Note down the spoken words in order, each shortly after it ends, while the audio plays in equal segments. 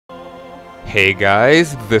Hey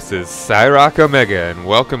guys, this is Cyrock Omega and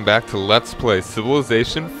welcome back to Let's Play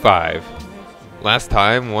Civilization 5. Last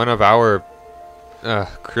time, one of our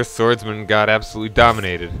Chris Swordsman got absolutely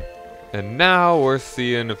dominated. And now we're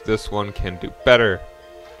seeing if this one can do better.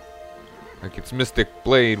 Like, its Mystic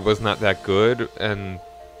Blade was not that good, and,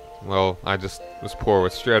 well, I just was poor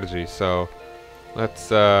with strategy, so let's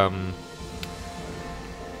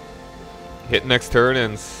hit next turn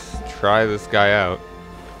and try this guy out.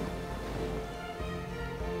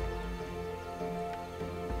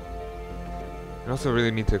 I also really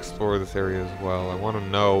need to explore this area as well. I want to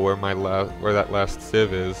know where where that last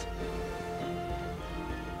civ is.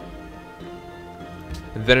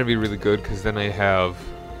 And then it'd be really good because then I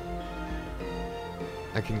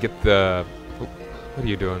can get the... Oh, what are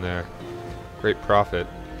you doing there? Great profit.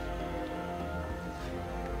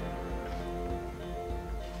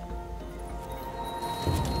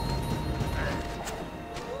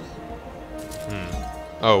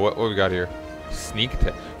 Oh, what we got here? Sneak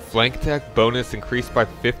attack. Flank attack bonus increased by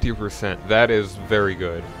 50%. That is very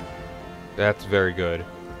good. That's very good.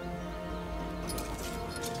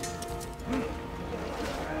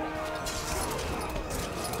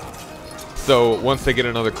 So, once I get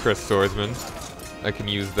another Chris Swordsman, I can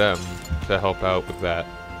use them to help out with that.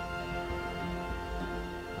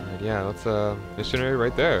 Alright, yeah, that's a missionary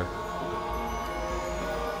right there.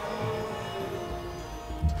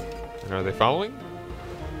 And are they following?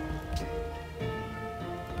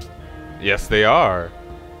 Yes, they are.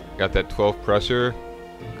 Got that 12 pressure.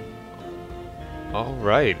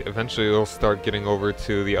 Alright, eventually they'll start getting over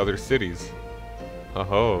to the other cities.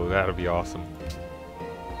 Oh, that'll be awesome.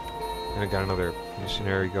 And I got another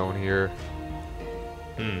missionary going here.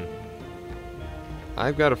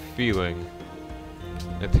 I've got a feeling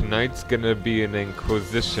that tonight's gonna be an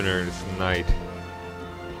Inquisitioner's night.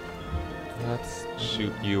 Let's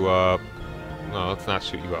shoot you up. No, let's not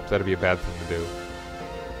shoot you up. That'd be a bad thing to do.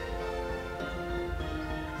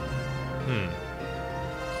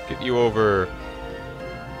 Let's get you over.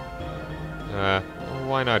 Well,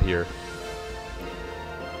 why not here?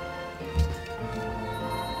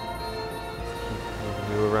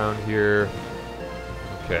 Moving you around here.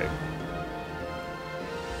 Okay.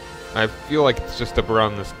 I feel like it's just up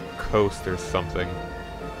around this coast or something.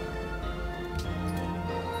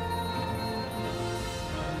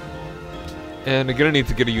 And I'm gonna need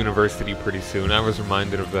to get a university pretty soon. I was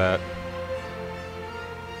reminded of that.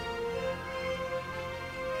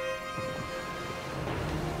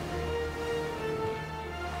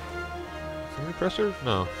 Pressure?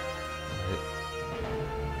 No. Right.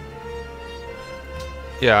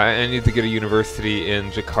 Yeah, I need to get a university in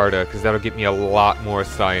Jakarta, because that'll get me a lot more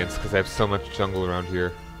science, because I have so much jungle around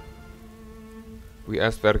here. We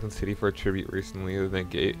asked Vatican City for a tribute recently, and they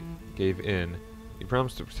gave in. You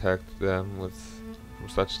promised to protect them from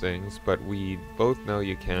such things, but we both know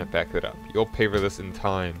you cannot back that up. You'll pay for this in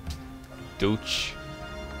time. Douche.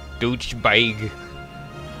 Douchebag.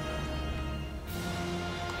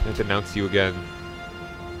 Can't denounce you again.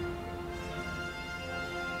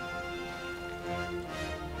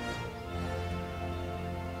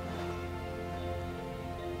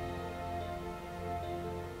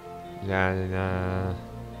 Nah. I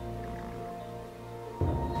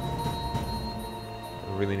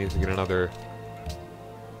really need to get another.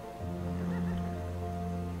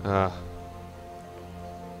 I've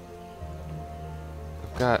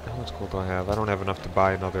got. How much gold do I have? I don't have enough to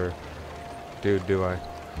buy another dude, do I?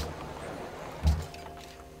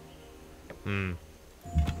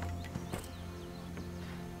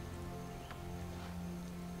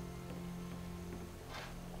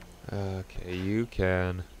 Okay, you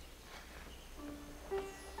can.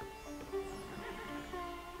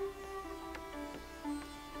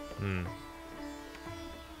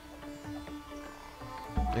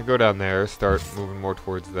 And go down there, start moving more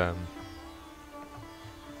towards them.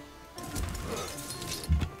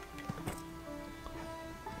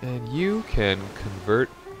 And you can convert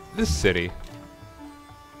this city.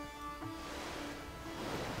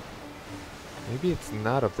 Maybe it's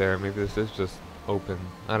not up there. Maybe this is just open.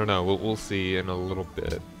 I don't know. We'll see in a little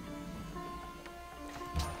bit.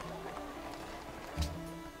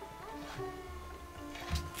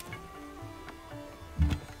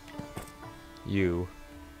 You.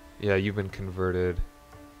 Yeah, you've been converted.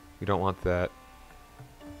 We don't want that.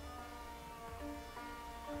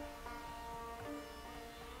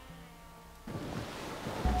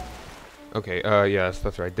 Okay, yes,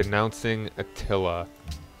 that's right. Denouncing Attila.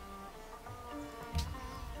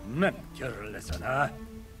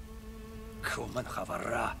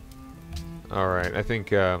 Alright, I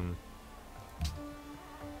think,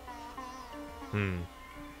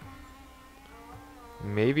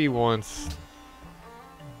 maybe once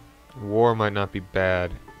war might not be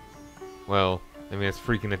bad. Well, I mean, it's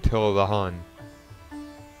freaking Attila the Hun.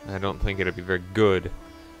 I don't think it'd be very good.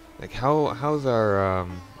 Like, how's our,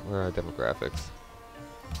 where are our demographics?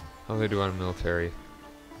 How do they do on military?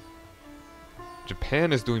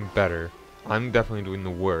 Japan is doing better. I'm definitely doing the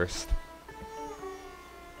worst.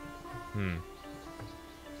 I'm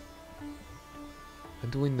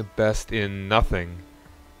doing the best in nothing.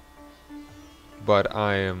 But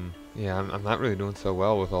I am, yeah, I'm not really doing so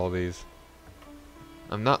well with all these.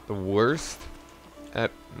 I'm not the worst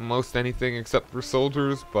at most anything except for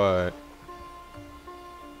soldiers, but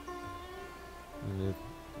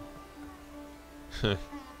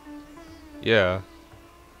yeah.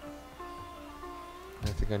 I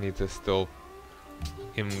think I need to still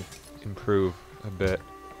improve a bit.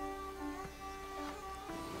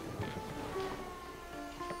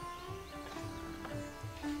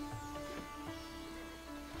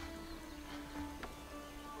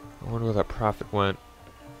 I wonder where that profit went.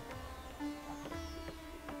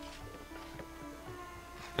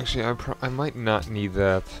 Actually, I might not need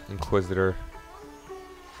that Inquisitor.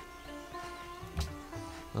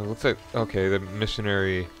 Looks like, okay, the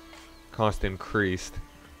missionary cost increased.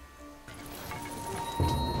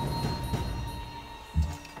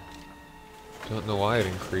 Don't know why it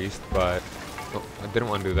increased, but oh, I didn't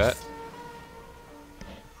want to do that.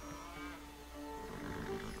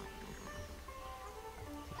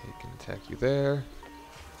 He can attack you there.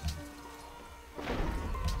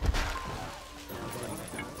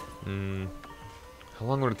 How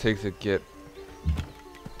long would it take to get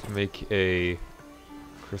to make a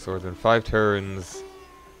Chris Orton? 5 turns.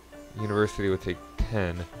 University would take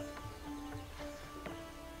 10.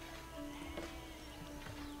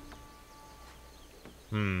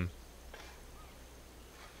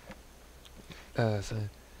 So,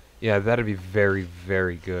 yeah, that'd be very,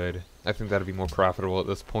 very good. I think that'd be more profitable at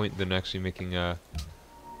this point than actually making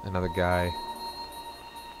another guy.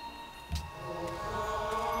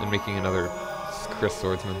 And making another Chris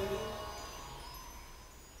Swordsman.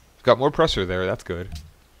 Got more pressure there, that's good.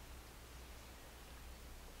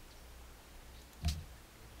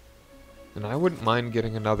 And I wouldn't mind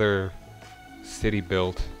getting another city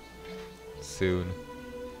built soon.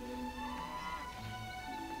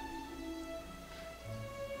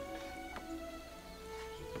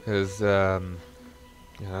 Because, yeah,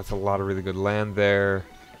 that's a lot of really good land there.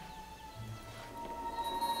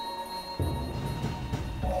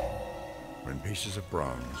 When pieces of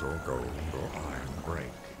bronze or gold or iron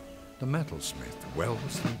break, the metalsmith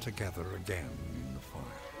welds them together again in the fire,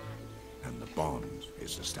 and the bond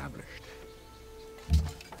is established.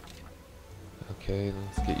 Okay,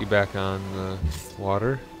 let's get you back on the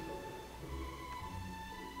water.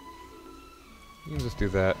 You can just do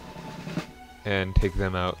that and take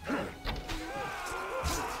them out.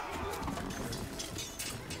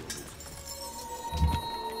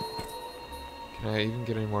 Can I even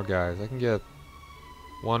get any more guys? I can get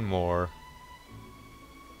one more.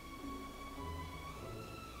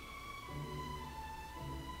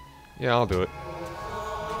 Yeah, I'll do it.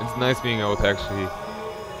 It's nice being able to actually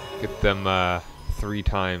get them 3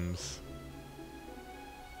 times.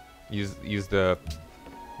 Use the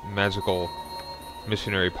magical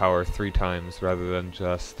missionary power 3 times rather than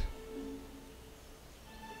just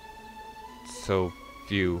so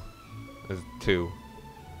few as 2.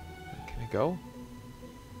 Can I go?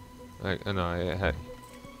 No, I had.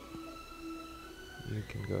 You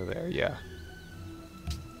can go there, yeah.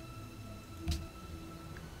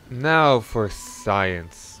 Now for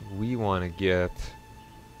science, we want to get.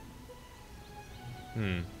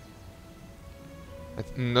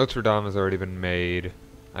 Notre Dame has already been made.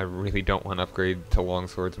 I really don't want to upgrade to long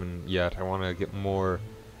swordsman yet. I want to get more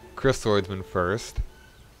Chris swordsman first.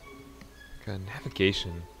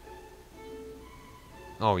 Navigation.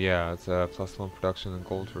 Oh yeah, it's a +1 production and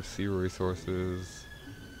gold for sea resources.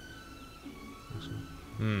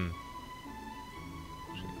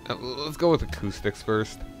 Let's go with acoustics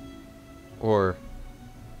first. Or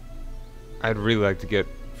I'd really like to get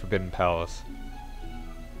Forbidden Palace.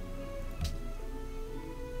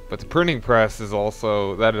 But the printing press is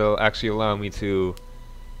also, that'll actually allow me to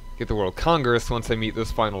get the World Congress once I meet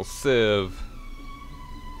this final civ.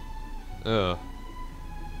 Ugh.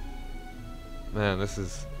 Man, this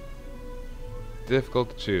is difficult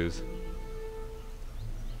to choose.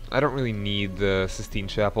 I don't really need the Sistine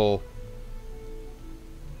Chapel.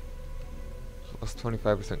 Plus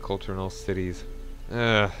 25% culture in all cities.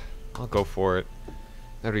 I'll go for it.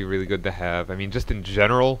 That'd be really good to have. I mean, just in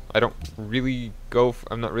general, I don't really go.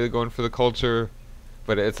 I'm not really going for the culture,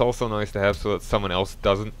 but it's also nice to have so that someone else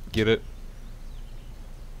doesn't get it.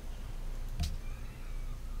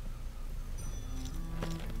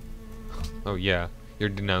 Oh yeah, you're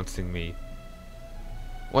denouncing me.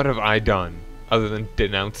 What have I done other than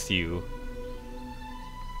denounce you?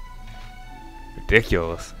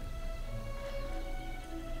 Ridiculous.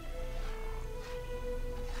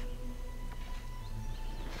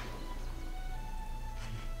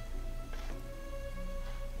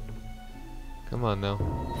 Come on now.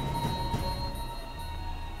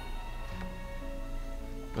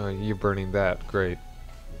 Oh, you're burning that. Great.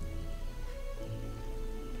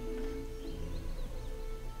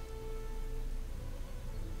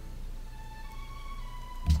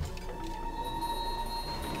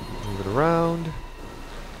 Move it around.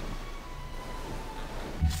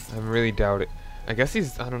 I really doubt it. I guess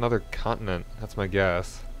he's on another continent. That's my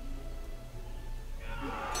guess.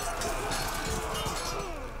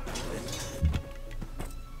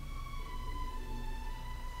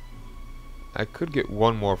 I could get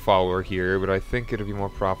one more follower here, but I think it'd be more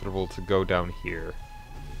profitable to go down here.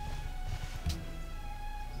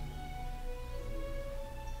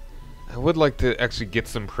 I would like to actually get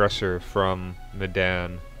some pressure from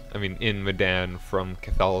Medan. I mean, in Medan from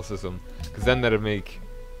Catholicism, because then that'd make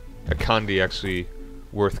a Kandi actually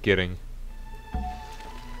worth getting.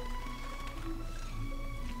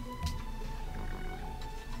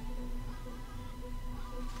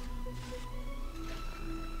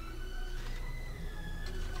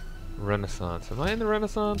 Renaissance. Am I in the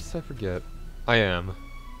Renaissance? I forget. I am.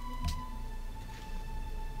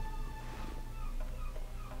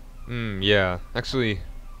 Yeah. Actually,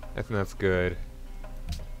 I think that's good.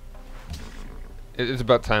 It's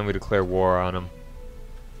about time we declare war on them.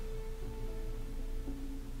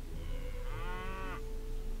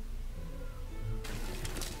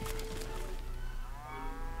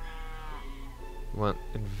 We want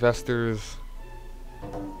investors.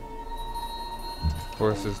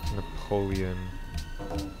 Horses to Napoleon.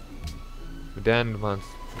 Medan wants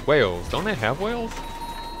whales. Don't they have whales?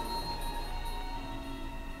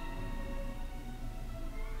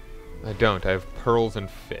 I don't. I have pearls and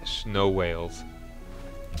fish. No whales.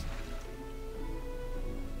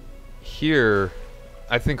 Here,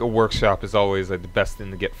 I think a workshop is always like the best thing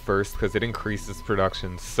to get first because it increases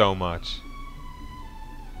production so much.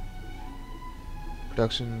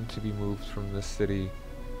 Production to be moved from this city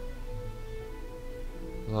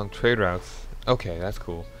along trade routes. Okay, that's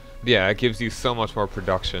cool. Yeah, it gives you so much more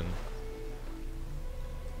production.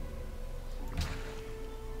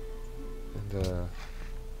 And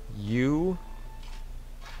you,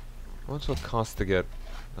 how much will it cost to get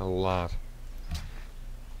a lot?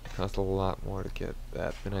 It costs a lot more to get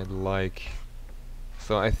that than I'd like.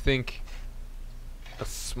 So I think a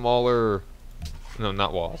smaller, no,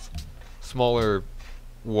 not walls, smaller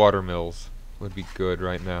water mills would be good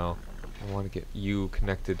right now. I want to get you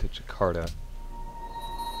connected to Jakarta.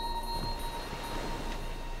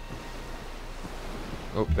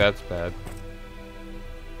 Oh, that's bad.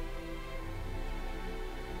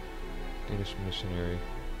 Danish missionary.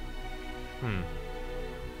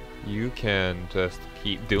 You can just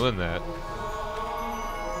keep doing that.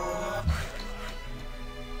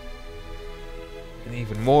 And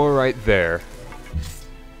even more right there.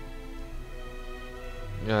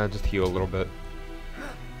 Yeah, just heal a little bit.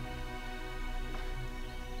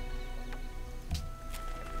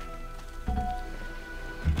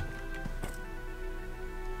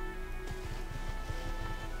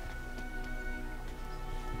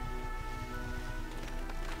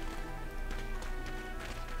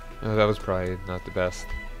 That was probably not the best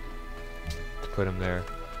to put him there.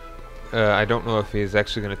 I don't know if he's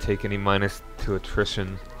actually going to take any minus to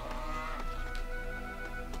attrition.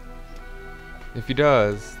 If he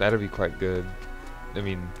does, that'd be quite good. I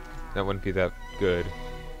mean, that wouldn't be that good.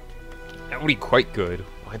 That would be quite good.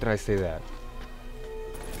 Why did I say that?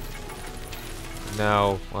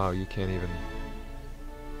 Now, wow, you can't even...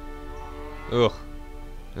 Ugh.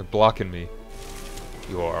 You're blocking me.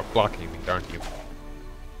 You are blocking me, aren't you?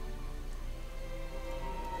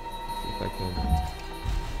 I can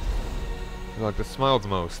like the smiled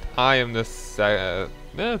most. I am the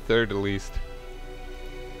third at least.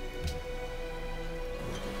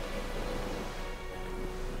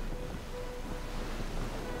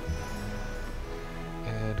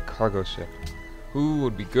 And cargo ship. Who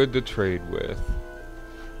would be good to trade with?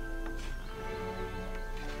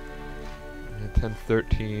 And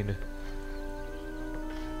 1013.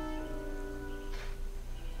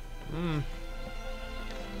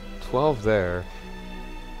 12 there.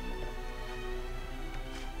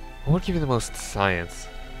 What would give you the most science?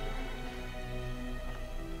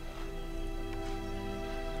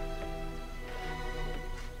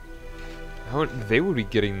 They would be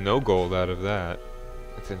getting no gold out of that.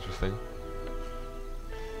 That's interesting.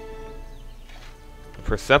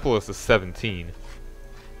 Persepolis is 17.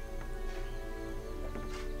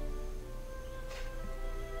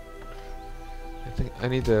 I think I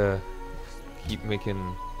need to keep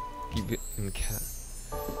making...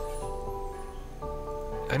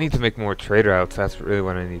 I need to make more trade routes, that's really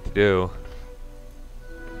what I need to do.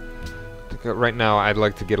 Right now, I'd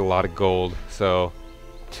like to get a lot of gold, so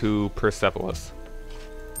 2 Persepolis.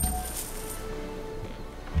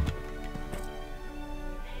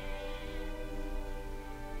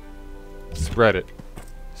 Spread it.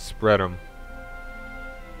 Spread them.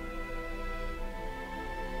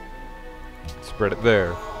 Spread it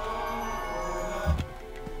there.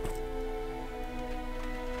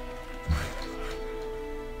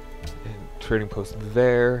 And trading post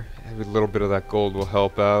there. Every little bit of that gold will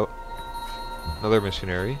help out. Another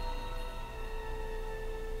missionary.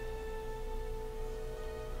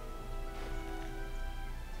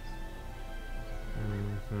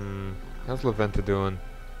 How's La Venta doing?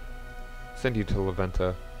 Send you to La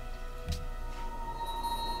Venta.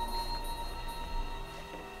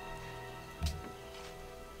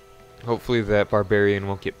 Hopefully that barbarian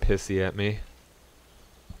won't get pissy at me.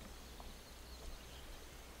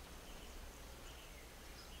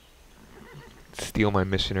 Steal my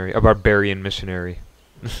missionary. A barbarian missionary.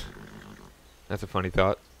 That's a funny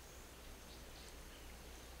thought.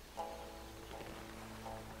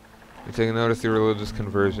 You take notice the religious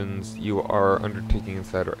conversions you are undertaking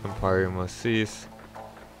inside our empire must cease.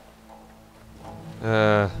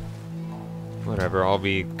 Whatever, I'll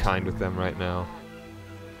be kind with them right now.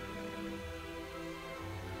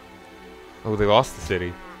 Oh, they lost the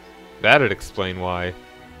city. That'd explain why.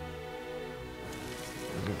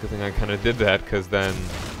 Good thing I kind of did that, because then...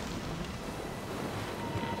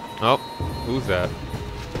 Oh, who's that?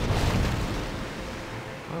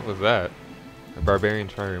 What was that? A barbarian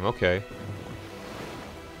trireme, okay.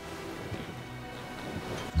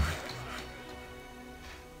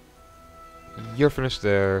 You're finished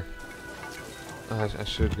there. I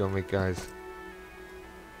should go make guys.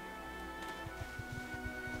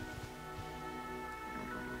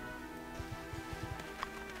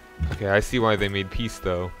 Okay, I see why they made peace,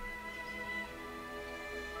 though.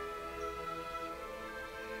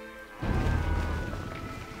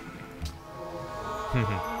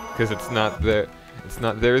 Because it's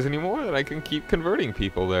not theirs anymore, and I can keep converting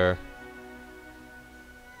people there.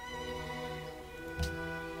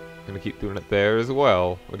 I'm gonna keep doing it there as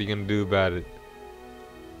well. What are you gonna do about it?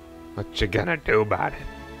 What you gonna do about it?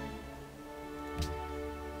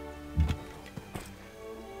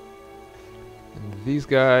 And these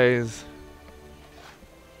guys...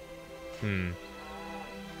 didn't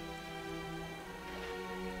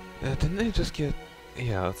they just get...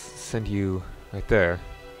 Yeah, let's send you right there.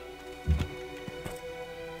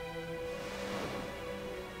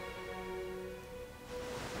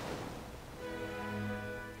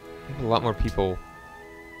 I have a lot more people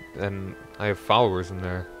than I have followers in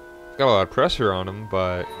there. Got a lot of pressure on them,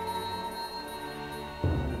 but...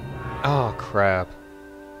 Oh, crap.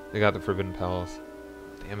 They got the Forbidden Palace.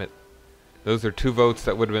 Damn it. Those are 2 votes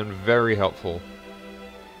that would have been very helpful.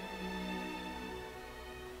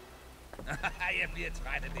 Jeg bliver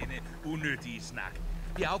træt af denne unødige snak.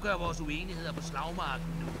 Vi afgør vores uenigheder på slagmarken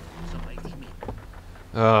nu, som rigtige mænd.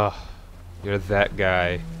 Ugh, you're that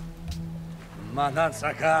guy.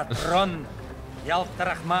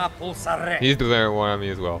 He's declaring war on me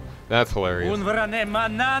as well. That's hilarious.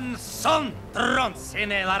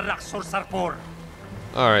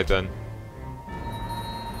 Alright then.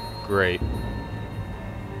 Great.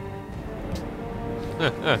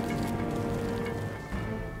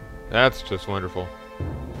 That's just wonderful.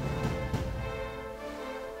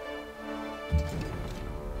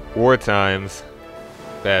 War times.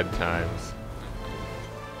 Bad times.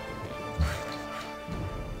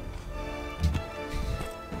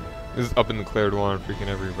 This is up in declared war on freaking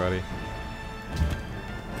everybody.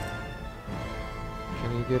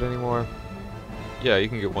 Can you get any more? Yeah, you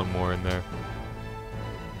can get one more in there.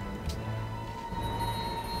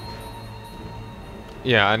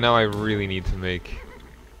 Yeah, now I really need to make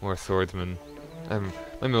more swordsmen.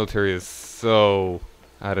 My military is so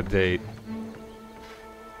out of date.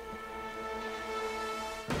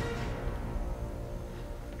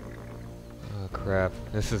 Oh crap,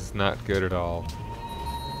 this is not good at all.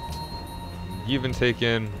 You've been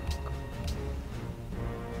taken.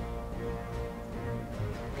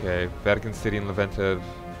 Okay, Vatican City and La Venta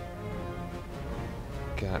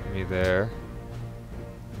got me there.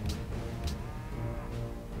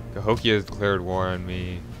 Cahokia has declared war on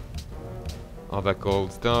me. All that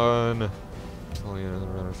gold's done. Only another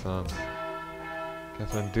Renaissance.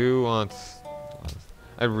 Kathmandu wants...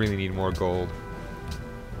 I really need more gold.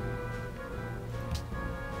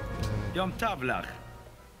 Yom Tavlach.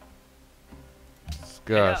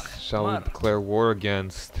 Discuss. Shall we declare war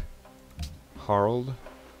against Harald?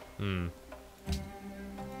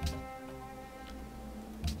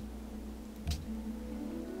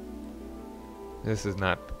 This is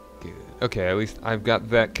not good. Okay, at least I've got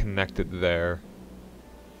that connected there.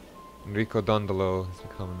 Enrico Dondolo has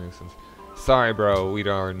become a nuisance. Sorry, bro, we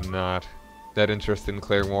are not that interested in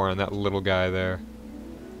declaring war on that little guy there.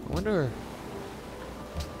 I wonder...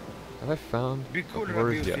 Have I found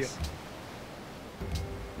words? Yes.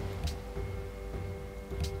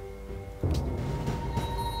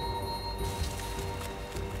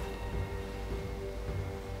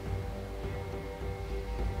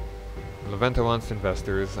 Leventa wants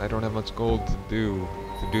investors. I don't have much gold to do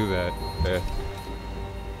that. Now,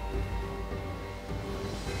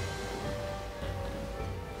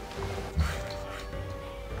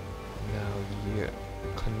 yeah,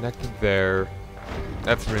 connected there.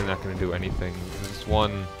 That's really not going to do anything. There's just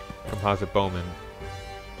one composite bowman.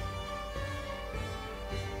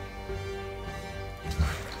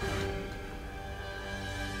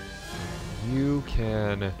 You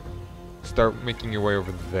can start making your way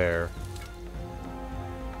over there.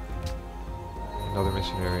 Another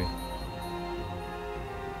missionary.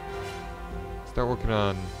 Start working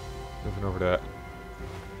on moving over to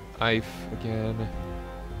Ife again.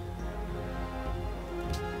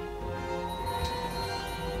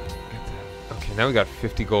 Okay, now we got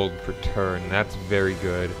 50 gold per turn. That's very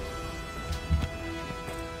good.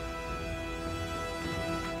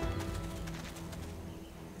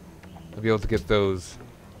 I'll be able to get those.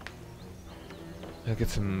 I'll get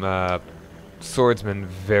some swordsmen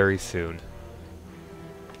very soon.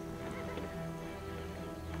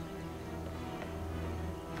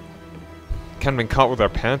 Kind of been caught with our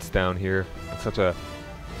pants down here. It's such a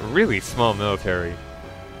really small military.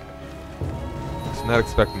 Was not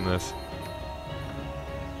expecting this.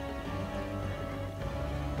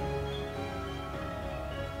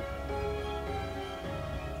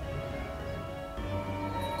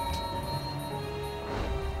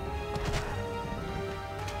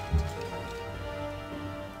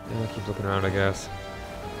 Yeah, keep looking around, I guess.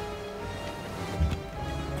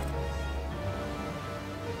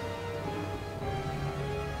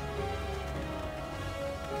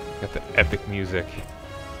 Got the epic music.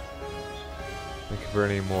 Thank you for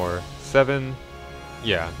any more. 7.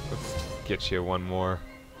 Yeah, let's get you one more.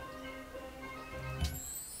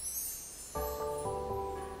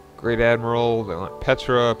 Great Admiral. They want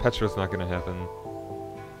Petra. Petra's not gonna happen.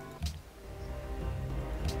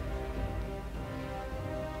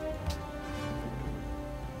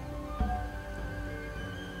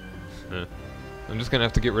 I'm just gonna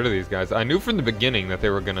have to get rid of these guys. I knew from the beginning that they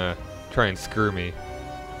were gonna try and screw me.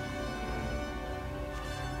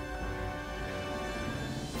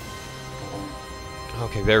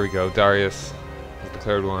 Okay, there we go. Darius has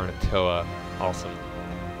declared war on Attila. Awesome.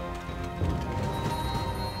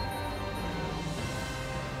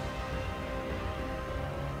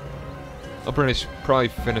 I'll probably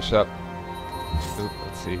finish up. Oop,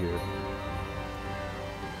 let's see here.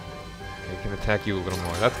 Okay, I can attack you a little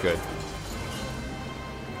more. That's good.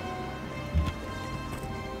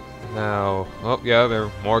 Now, oh yeah, there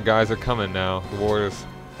more guys are coming now.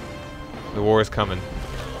 The war is coming.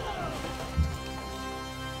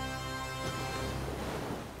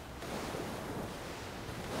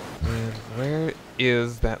 And where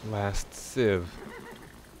is that last civ?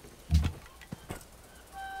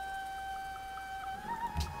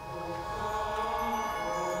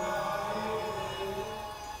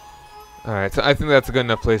 Alright, so I think that's a good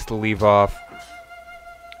enough place to leave off.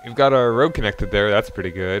 We've got our road connected there, that's pretty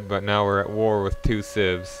good, but now we're at war with 2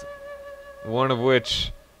 civs. One of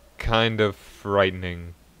which, kind of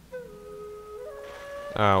frightening.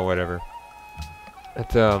 Oh, whatever.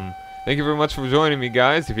 But, thank you very much for joining me,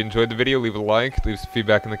 guys. If you enjoyed the video, leave a like, leave some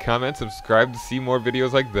feedback in the comments, subscribe to see more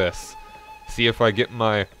videos like this. See if I get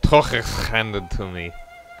my Toches handed to me.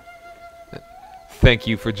 Thank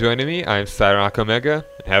you for joining me. I'm Cyrock Omega,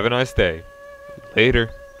 and have a nice day. Later.